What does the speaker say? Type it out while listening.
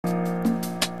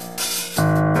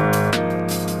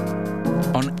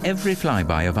every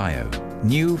flyby of Io,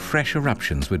 new fresh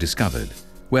eruptions were discovered,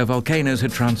 where volcanoes had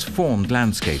transformed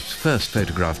landscapes first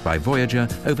photographed by Voyager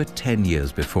over 10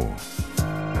 years before.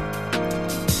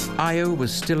 Io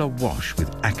was still awash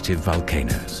with active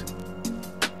volcanoes.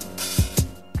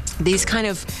 These kind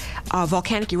of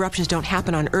volcanic eruptions don't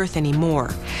happen on Earth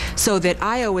anymore, so that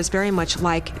Io was very much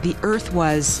like the Earth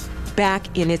was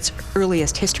back in its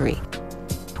earliest history,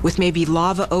 with maybe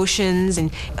lava oceans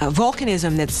and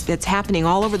volcanism that's happening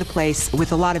all over the place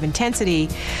with a lot of intensity.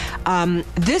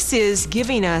 This is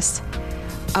giving us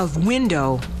a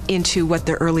window into what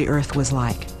the early Earth was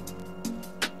like.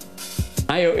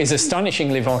 Io is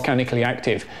astonishingly volcanically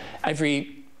active.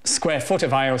 Every square foot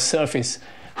of Io's surface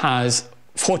has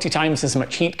 40 times as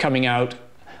much heat coming out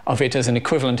of it as an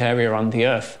equivalent area on the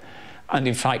Earth. And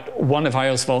in fact, one of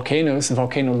Io's volcanoes, the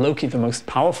volcano Loki, the most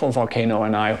powerful volcano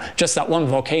on Io, just that one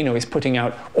volcano is putting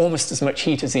out almost as much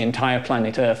heat as the entire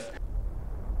planet Earth.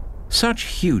 Such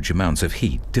huge amounts of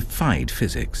heat defied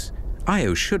physics.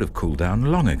 Io should have cooled down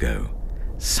long ago.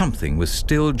 Something was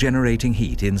still generating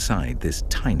heat inside this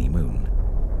tiny moon.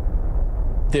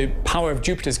 The power of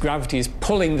Jupiter's gravity is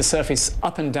pulling the surface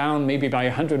up and down maybe by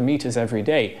 100 meters every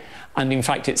day. And in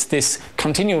fact, it's this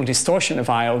continual distortion of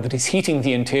Io that is heating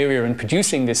the interior and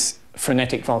producing this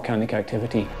frenetic volcanic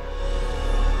activity.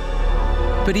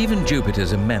 But even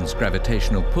Jupiter's immense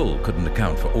gravitational pull couldn't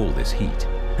account for all this heat.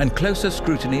 And closer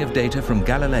scrutiny of data from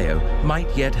Galileo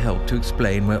might yet help to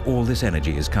explain where all this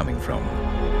energy is coming from.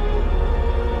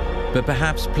 But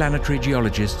perhaps planetary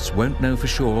geologists won't know for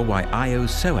sure why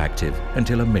Io's so active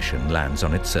until a mission lands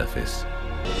on its surface.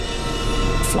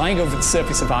 Flying over the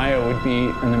surface of Io would be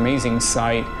an amazing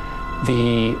sight.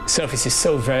 The surface is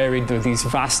so varied. There are these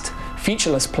vast,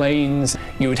 featureless plains.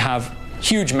 You would have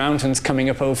huge mountains coming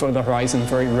up over the horizon,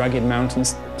 very rugged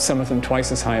mountains, some of them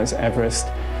twice as high as Everest.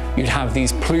 You'd have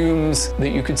these plumes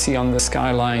that you could see on the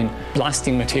skyline,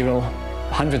 blasting material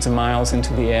hundreds of miles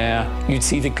into the air. You'd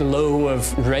see the glow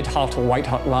of red-hot or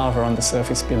white-hot lava on the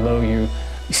surface below you.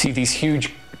 You see these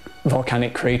huge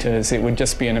volcanic craters. It would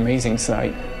just be an amazing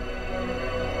sight.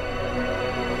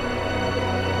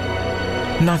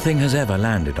 Nothing has ever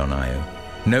landed on Io.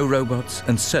 No robots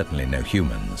and certainly no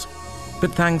humans.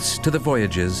 But thanks to the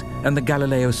Voyagers and the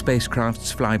Galileo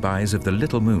spacecraft's flybys of the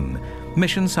little moon,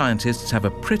 mission scientists have a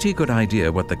pretty good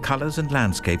idea what the colors and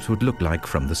landscapes would look like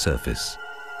from the surface.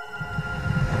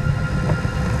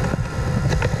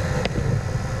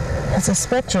 It's a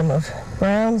spectrum of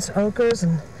browns, ochres,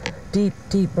 and deep,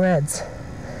 deep reds.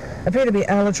 Appear to be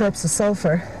allotropes of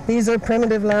sulfur. These are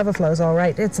primitive lava flows, all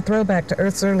right. It's a throwback to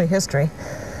Earth's early history.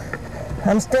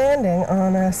 I'm standing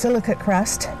on a silicate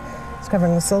crust. It's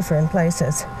covering with sulfur in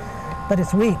places, but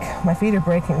it's weak. My feet are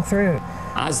breaking through.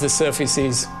 As the surface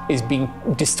is being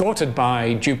distorted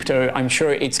by Jupiter, I'm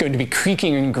sure it's going to be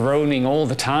creaking and groaning all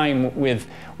the time with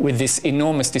this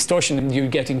enormous distortion, and you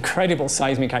get incredible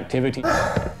seismic activity.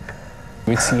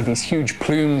 We'd see these huge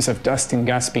plumes of dust and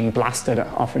gas being blasted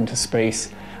off into space.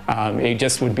 It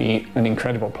just would be an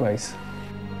incredible place.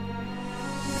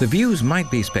 The views might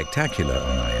be spectacular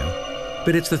on Io,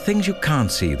 but it's the things you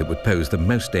can't see that would pose the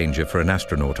most danger for an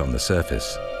astronaut on the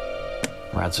surface.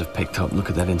 Rads have picked up. Look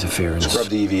at that interference. Scrub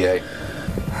the EVA.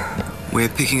 We're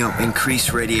picking up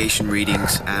increased radiation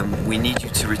readings, and we need you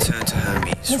to return to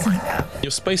Hermes right now.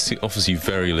 Your spacesuit offers you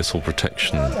very little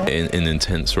protection in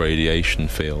intense radiation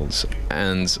fields,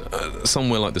 and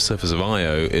somewhere like the surface of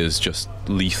Io is just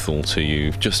lethal to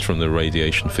you just from the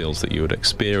radiation fields that you would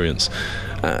experience.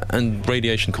 And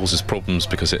radiation causes problems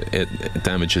because it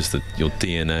damages your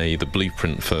DNA, the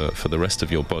blueprint for the rest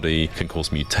of your body, can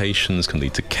cause mutations, can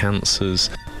lead to cancers.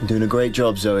 You're doing a great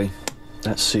job, Zoe.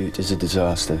 That suit is a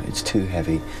disaster. It's too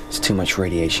heavy. It's too much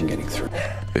radiation getting through.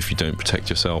 If you don't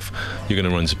protect yourself, you're going to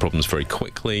run into problems very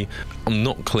quickly. I'm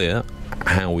not clear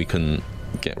how we can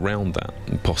get around that,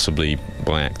 possibly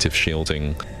by active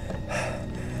shielding.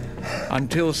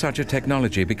 Until such a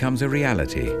technology becomes a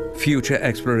reality, future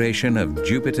exploration of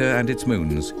Jupiter and its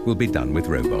moons will be done with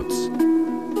robots.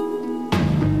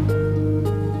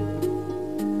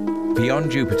 Beyond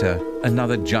Jupiter,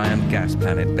 another giant gas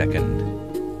planet beckoned.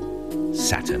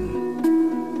 Saturn.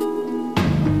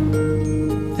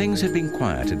 Things had been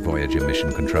quiet at Voyager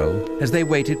Mission Control as they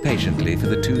waited patiently for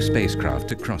the two spacecraft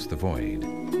to cross the void.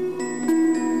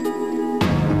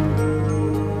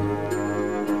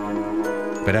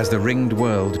 But as the ringed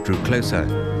world drew closer,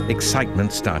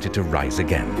 excitement started to rise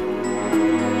again.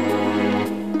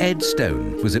 Ed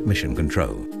Stone was at Mission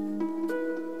Control.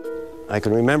 I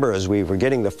can remember as we were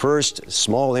getting the first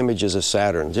small images of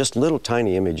Saturn, just little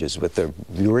tiny images with the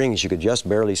rings, you could just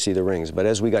barely see the rings. But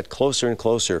as we got closer and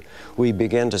closer, we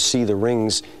began to see the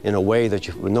rings in a way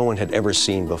that no one had ever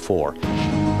seen before.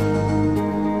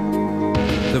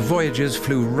 The Voyagers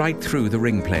flew right through the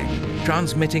ring plane,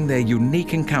 transmitting their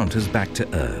unique encounters back to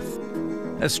Earth.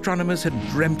 Astronomers had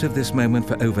dreamt of this moment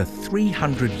for over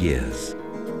 300 years.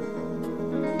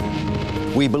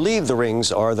 We believe the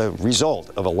rings are the result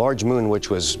of a large moon which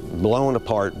was blown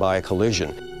apart by a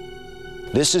collision.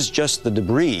 This is just the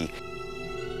debris.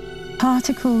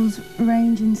 Particles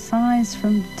range in size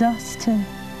from dust to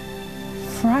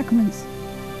fragments,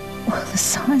 well, the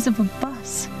size of a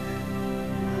bus.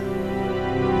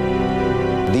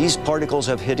 These particles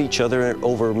have hit each other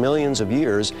over millions of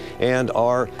years and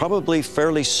are probably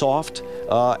fairly soft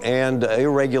and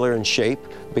irregular in shape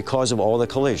because of all the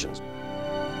collisions.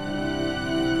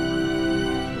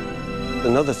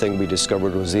 Another thing we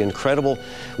discovered was the incredible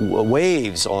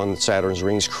waves on Saturn's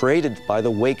rings created by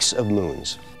the wakes of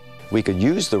moons. We could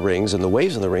use the rings and the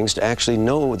waves on the rings to actually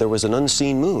know there was an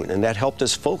unseen moon, and that helped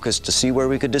us focus to see where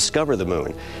we could discover the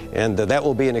moon. And that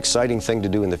will be an exciting thing to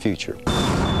do in the future.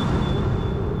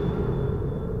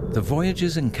 The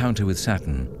Voyagers' encounter with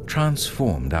Saturn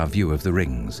transformed our view of the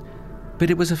rings,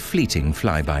 but it was a fleeting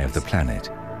flyby of the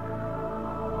planet.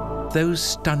 Those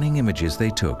stunning images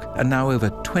they took are now over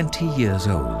 20 years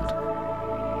old.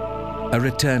 A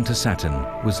return to Saturn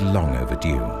was long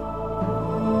overdue.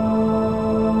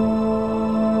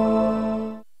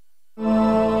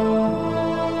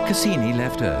 Cassini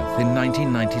left Earth in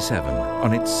 1997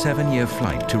 on its 7-year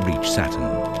flight to reach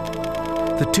Saturn.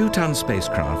 The 2-ton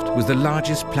spacecraft was the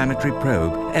largest planetary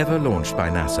probe ever launched by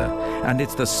NASA, and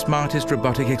it's the smartest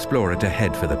robotic explorer to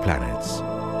head for the planets.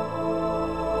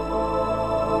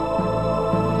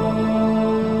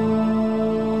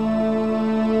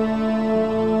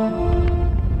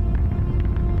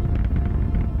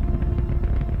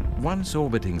 Once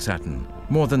orbiting Saturn,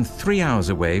 more than 3 hours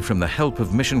away from the help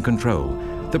of mission control,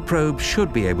 the probe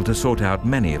should be able to sort out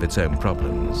many of its own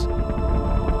problems.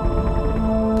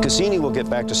 Cassini will get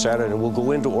back to Saturn and will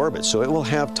go into orbit, so it will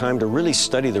have time to really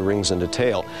study the rings in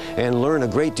detail and learn a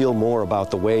great deal more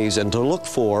about the waves and to look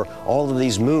for all of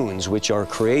these moons which are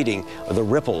creating the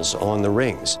ripples on the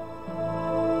rings.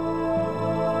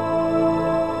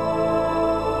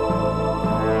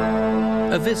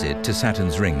 A visit to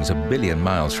Saturn's rings 1 billion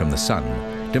miles from the Sun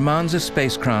demands a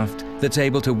spacecraft that's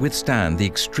able to withstand the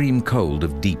extreme cold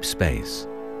of deep space.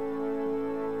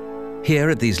 Here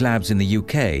at these labs in the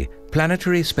UK,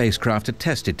 planetary spacecraft are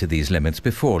tested to these limits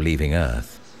before leaving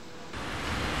Earth.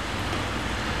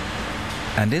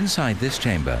 And inside this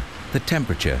chamber, the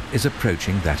temperature is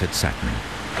approaching that at Saturn.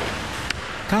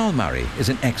 Carl Murray is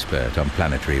an expert on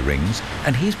planetary rings,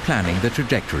 and he's planning the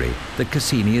trajectory that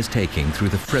Cassini is taking through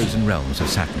the frozen realms of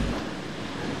Saturn.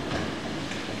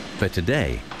 But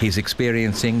today, he's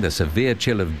experiencing the severe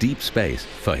chill of deep space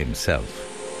for himself.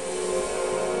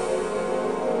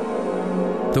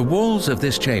 The walls of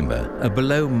this chamber are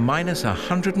below minus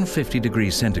 150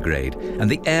 degrees centigrade, and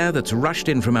the air that's rushed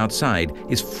in from outside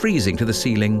is freezing to the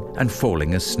ceiling and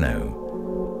falling as snow.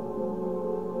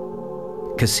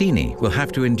 Cassini will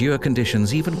have to endure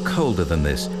conditions even colder than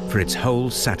this for its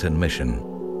whole Saturn mission.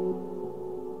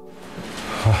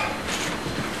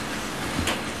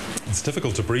 It's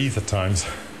difficult to breathe at times.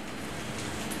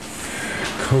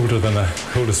 Colder than the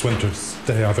coldest winter's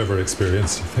day I've ever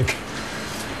experienced, I think.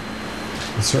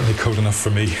 It's certainly cold enough for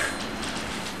me.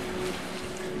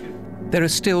 There are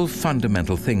still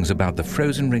fundamental things about the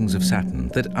frozen rings of Saturn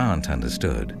that aren't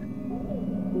understood.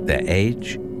 Their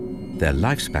age, their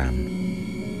lifespan,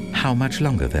 how much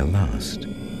longer they'll last.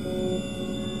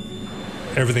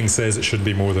 Everything says it should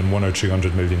be more than 100 or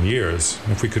 200 million years.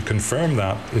 If we could confirm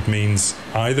that, it means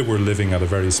either we're living at a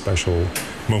very special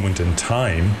moment in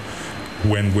time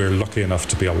when we're lucky enough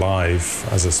to be alive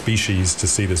as a species to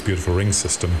see this beautiful ring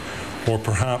system, or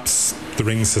perhaps the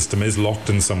ring system is locked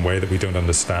in some way that we don't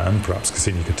understand. Perhaps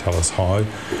Cassini could tell us how.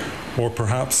 Or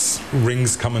perhaps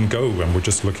rings come and go and we're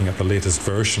just looking at the latest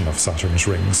version of Saturn's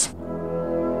rings.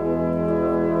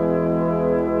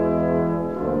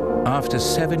 After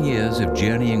 7 years of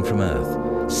journeying from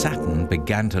Earth, Saturn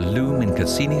began to loom in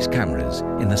Cassini's cameras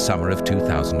in the summer of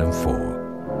 2004.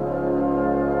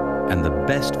 And the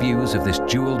best views of this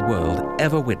jeweled world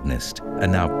ever witnessed are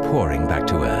now pouring back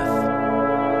to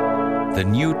Earth. The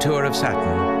new tour of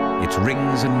Saturn, its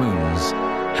rings and moons,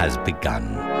 has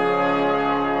begun.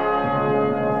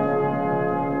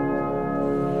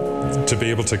 To be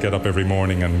able to get up every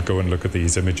morning and go and look at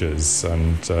these images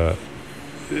and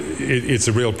it's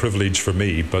a real privilege for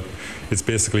me, but it's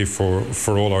basically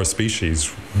for all our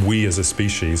species. We as a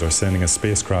species are sending a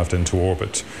spacecraft into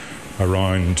orbit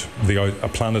around a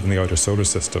planet in the outer solar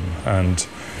system, and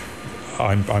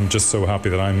I'm just so happy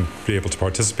that I'm able to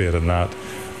participate in that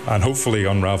and hopefully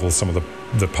unravel some of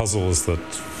the puzzles that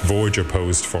Voyager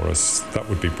posed for us. That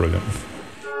would be brilliant.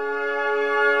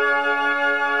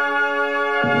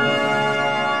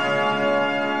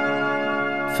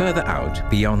 Further out,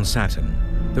 beyond Saturn,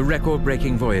 the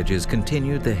record-breaking Voyagers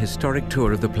continued their historic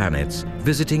tour of the planets,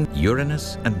 visiting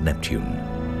Uranus and Neptune.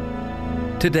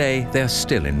 Today, they are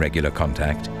still in regular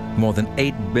contact, more than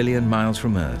 8 billion miles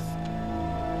from Earth.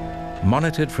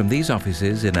 Monitored from these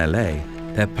offices in LA,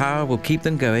 their power will keep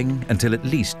them going until at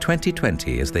least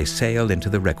 2020 as they sail into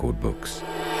the record books.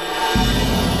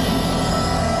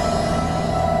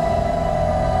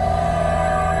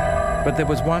 But there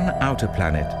was one outer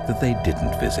planet that they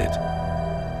didn't visit.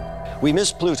 We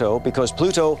missed Pluto because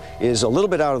Pluto is a little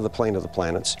bit out of the plane of the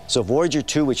planets. So Voyager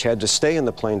 2, which had to stay in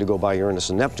the plane to go by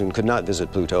Uranus and Neptune, could not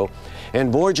visit Pluto.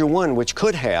 And Voyager 1, which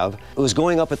could have, was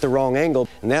going up at the wrong angle,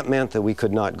 and that meant that we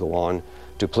could not go on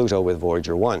to Pluto with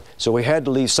Voyager 1. So we had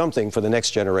to leave something for the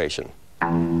next generation.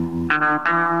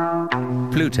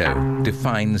 Pluto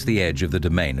defines the edge of the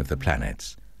domain of the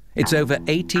planets. It's over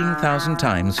 18,000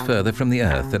 times further from the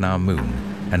Earth than our moon,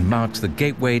 and marks the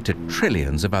gateway to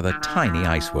trillions of other tiny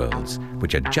ice worlds,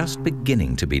 which are just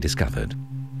beginning to be discovered.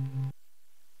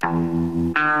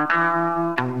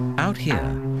 Out here,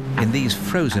 in these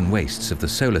frozen wastes of the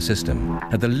solar system,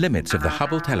 at the limits of the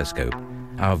Hubble telescope,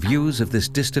 our views of this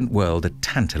distant world are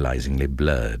tantalizingly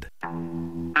blurred.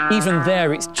 Even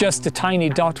there, it's just a tiny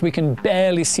dot. We can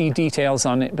barely see details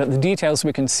on it, but the details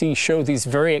we can see show these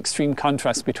very extreme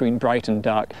contrasts between bright and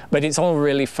dark. But it's all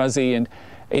really fuzzy, and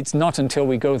it's not until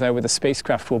we go there with a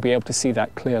spacecraft we'll be able to see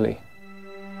that clearly.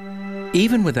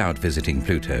 Even without visiting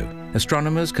Pluto,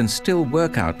 astronomers can still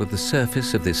work out what the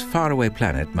surface of this faraway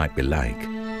planet might be like.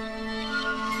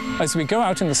 As we go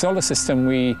out in the solar system,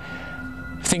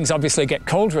 things obviously get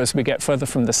colder as we get further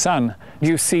from the sun.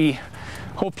 You see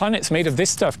whole planets made of this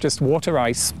stuff, just water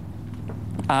ice,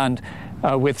 and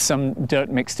with some dirt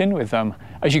mixed in with them.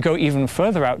 As you go even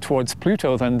further out towards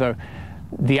Pluto, then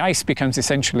the ice becomes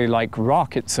essentially like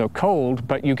rock. It's so cold,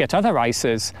 but you get other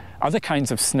ices, other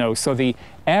kinds of snow. So the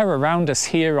air around us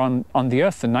here on the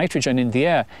Earth, the nitrogen in the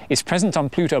air, is present on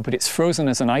Pluto, but it's frozen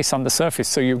as an ice on the surface.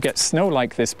 So you get snow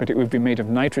like this, but it would be made of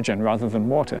nitrogen rather than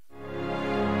water.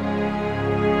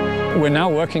 We're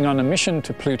now working on a mission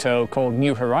to Pluto called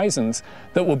New Horizons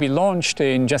that will be launched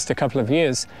in just a couple of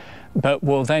years, but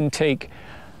will then take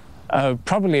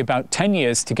probably about 10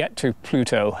 years to get to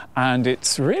Pluto. And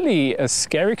it's really a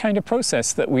scary kind of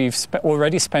process that we've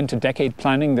already spent a decade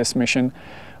planning this mission.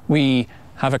 We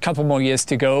have a couple more years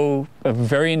to go, of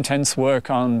very intense work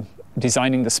on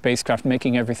designing the spacecraft,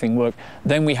 making everything work.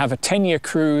 Then we have a 10-year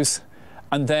cruise,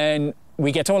 and then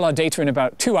we get all our data in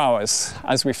about 2 hours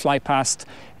as we fly past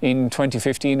in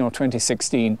 2015 or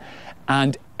 2016.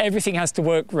 And everything has to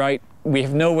work right. We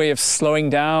have no way of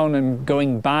slowing down and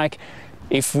going back.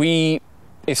 If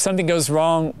something goes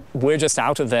wrong, we're just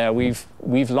out of there.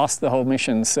 We've lost the whole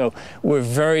mission. So we're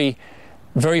very,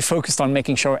 very focused on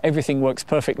making sure everything works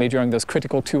perfectly during those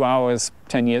critical 2 hours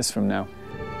 10 years from now.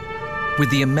 With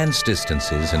the immense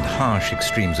distances and harsh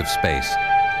extremes of space,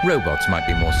 robots might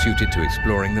be more suited to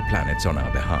exploring the planets on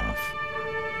our behalf.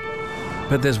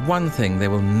 But there's one thing they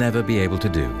will never be able to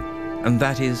do, and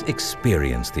that is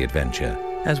experience the adventure,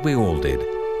 as we all did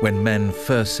when men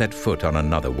first set foot on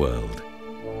another world.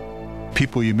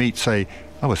 People you meet say,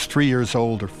 I was 3 years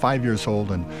old or 5 years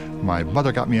old, and my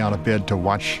mother got me out of bed to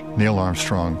watch Neil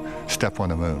Armstrong step on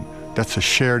the moon. That's a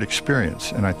shared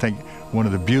experience, and I think one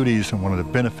of the beauties and one of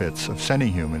the benefits of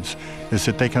sending humans is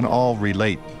that they can all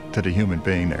relate to the human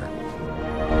being there.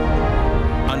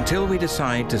 Until we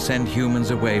decide to send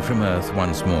humans away from Earth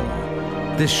once more,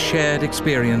 this shared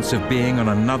experience of being on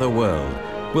another world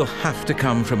will have to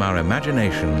come from our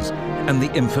imaginations and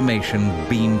the information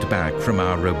beamed back from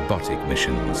our robotic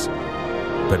missions.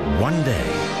 But one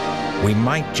day, we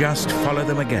might just follow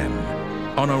them again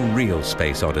on a real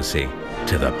space odyssey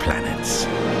to the planets.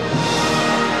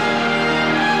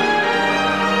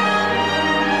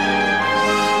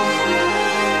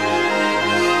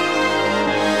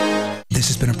 This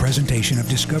has been a presentation of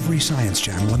Discovery Science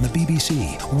Channel on the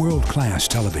BBC World Class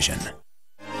Television.